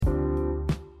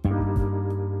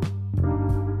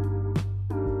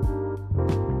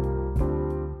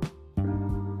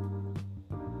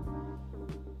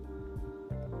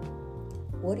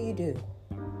what do you do?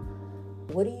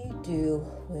 What do you do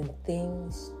when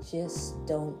things just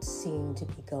don't seem to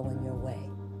be going your way?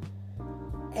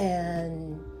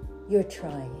 And you're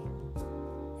trying,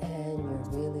 and you're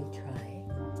really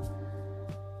trying.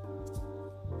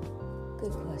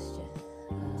 Good question.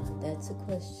 That's a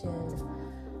question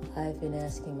I've been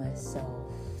asking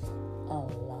myself a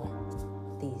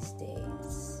lot these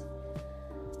days.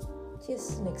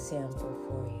 Just an example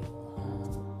for you.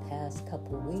 Past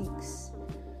couple weeks,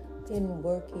 been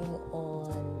working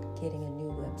on getting a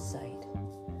new website.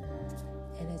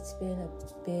 And it's been a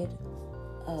bit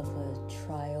of a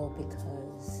trial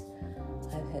because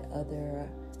I've had other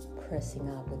pressing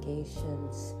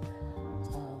obligations.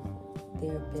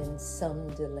 There have been some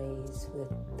delays with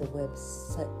the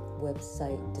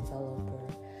website developer.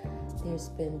 There's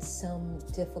been some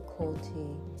difficulty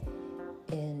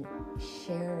in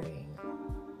sharing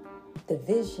the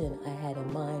vision I had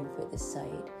in mind for the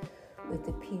site with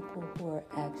the people who are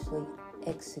actually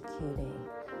executing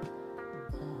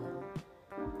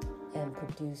and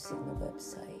producing the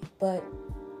website. But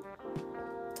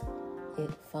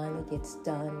it finally gets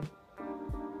done,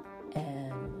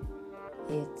 and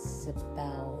it's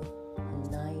about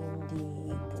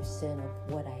 90%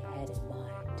 of what I had in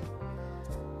mind.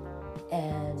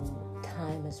 And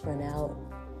time has run out,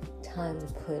 time to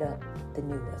put up the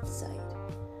new website.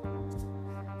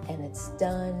 And it's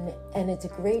done, and it's a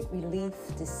great relief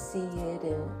to see it,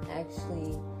 and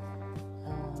actually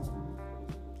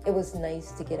it was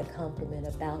nice to get a compliment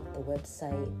about the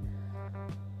website,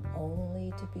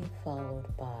 only to be followed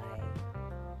by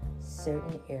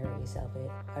certain areas of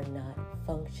it are not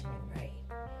functioning right.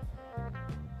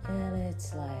 And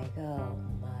it's like, oh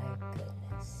my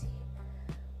goodness,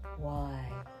 why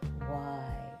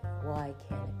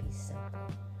can't it be simple?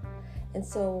 And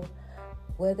so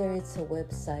whether it's a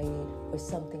website or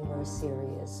something more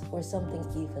serious or something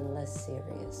even less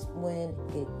serious, when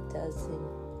it doesn't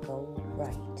go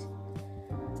right,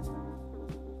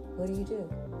 what do you do?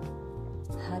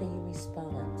 How do you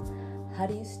respond? How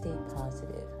do you stay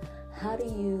positive? How do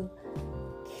you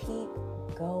keep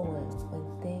going when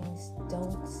things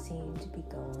don't seem to be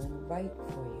going right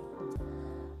for you?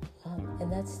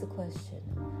 And that's the question.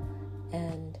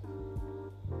 And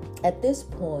at this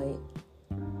point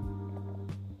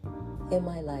in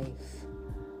my life,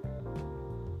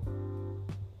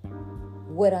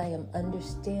 what I am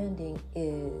understanding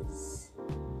is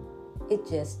it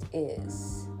just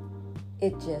is.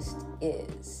 It just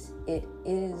is. It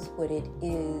is what it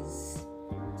is.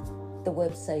 The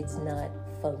website's not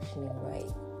functioning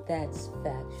right. That's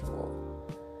factual.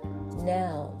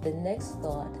 Now, the next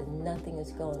thought that nothing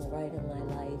is going right in my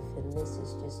life and this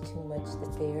is just too much to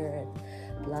bear and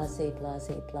blase,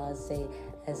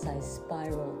 as I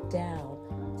spiral down,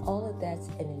 all of that's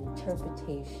an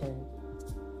interpretation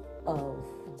of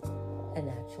an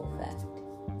actual fact.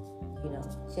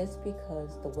 Just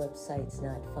because the website's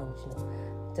not functional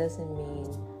doesn't mean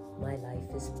my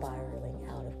life is spiraling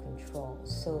out of control.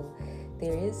 So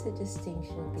there is a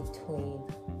distinction between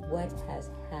what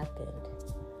has happened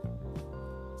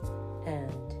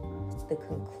and the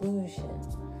conclusion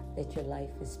that your life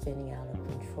is spinning out of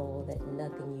control, that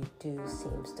nothing you do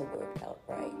seems to work out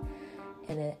right.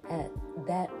 And at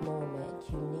that moment,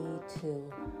 you need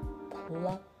to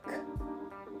pluck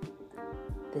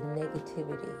the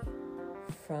negativity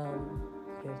from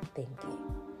your thinking.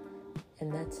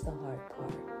 And that's the hard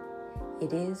part.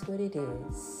 It is what it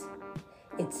is.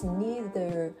 It's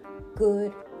neither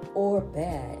good or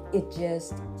bad. It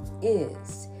just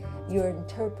is. Your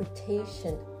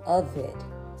interpretation of it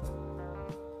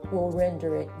will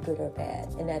render it good or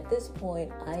bad. And at this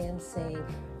point, I am saying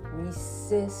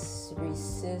resist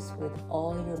with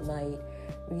all your might.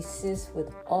 Resist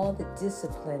with all the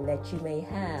discipline that you may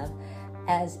have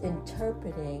as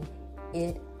interpreting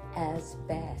it as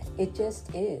bad. It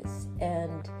just is.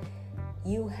 And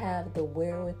you have the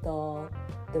wherewithal,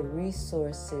 the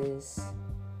resources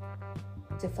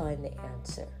to find the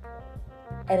answer.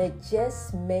 And it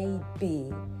just may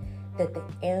be that the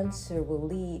answer will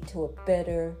lead to a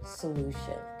better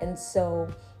solution. And so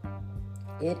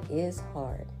it is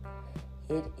hard.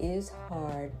 It is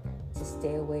hard to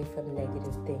stay away from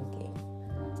negative thinking.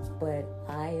 But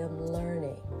I am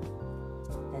learning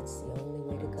that's the only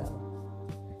way to go.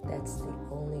 That's the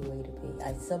only way to be.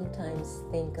 I sometimes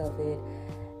think of it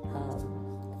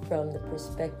from the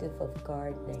perspective of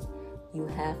gardening. You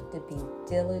have to be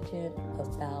diligent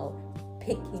about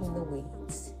picking the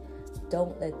weeds.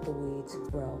 Don't let the weeds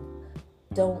grow.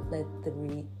 Don't let the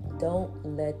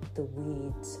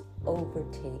weeds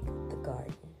overtake the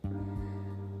garden.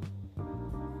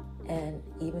 And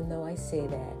even though I say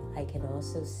that, I can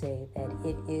also say that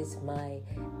it is my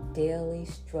daily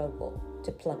struggle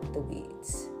to pluck the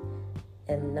weeds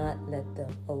and not let them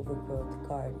overgrow the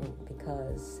garden,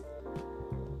 because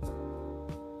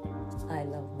I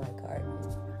love my garden.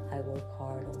 I work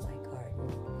hard on my garden.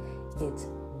 It's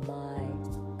my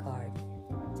garden.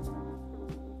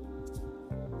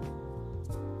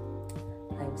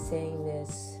 I'm saying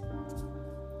this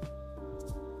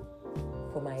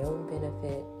for my own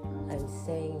benefit. I'm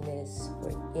saying this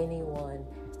for anyone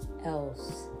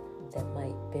else that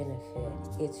might benefit.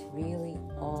 It's really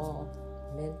all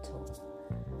mental.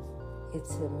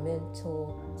 It's a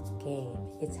mental game.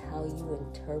 It's how you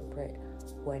interpret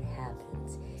what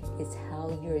happens. It's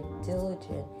how you're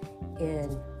diligent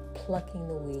in plucking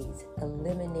the weeds,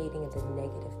 eliminating the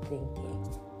negative thinking.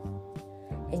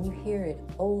 And you hear it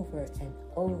over and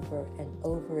over and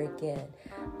over again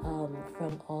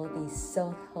from all these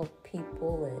self-help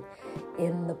people and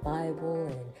in the Bible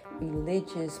and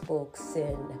religious books,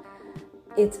 and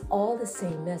it's all the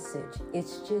same message.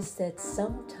 It's just that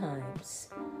sometimes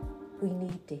we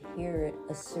need to hear it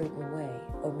a certain way,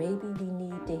 or maybe we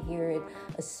need to hear it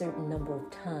a certain number of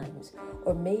times,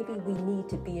 or maybe we need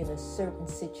to be in a certain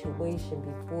situation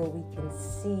before we can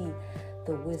see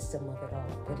the wisdom of it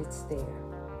all, but it's there.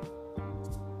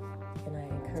 And I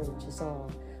encourage us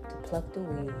all to pluck the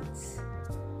weeds,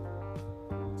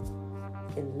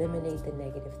 eliminate the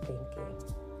negative thinking,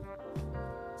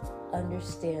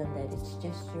 understand that it's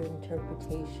just your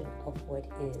interpretation of what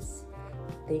is.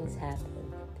 Things happen.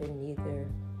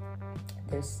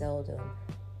 They're seldom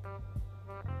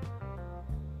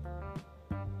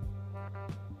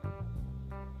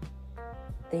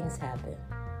things happen,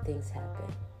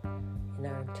 and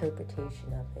our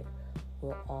interpretation of it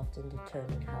will often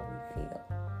determine how we feel.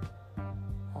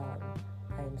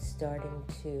 I'm starting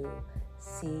to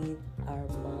see our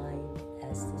mind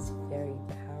as this very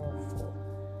powerful,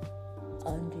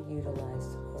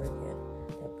 underutilized organ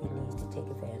that we need to take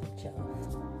advantage of.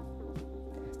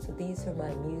 So these are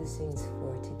my musings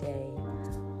for today.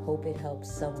 Hope it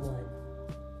helps someone.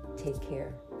 Take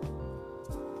care.